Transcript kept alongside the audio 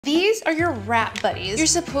These are your wrap buddies. You're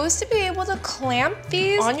supposed to be able to clamp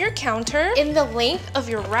these on your counter in the length of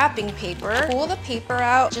your wrapping paper. Pull the paper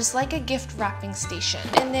out just like a gift wrapping station.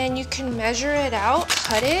 And then you can measure it out,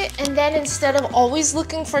 cut it, and then instead of always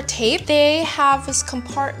looking for tape, they have this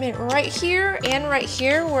compartment right here and right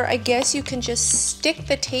here where I guess you can just stick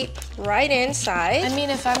the tape right inside. I mean,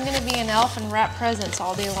 if I'm gonna be an elf and wrap presents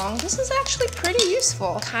all day long, this is actually pretty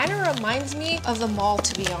useful. Kind of reminds me of the mall,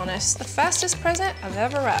 to be honest. The fastest present I've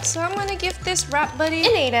ever wrapped. So I'm gonna give this wrap buddy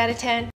an 8 out of 10.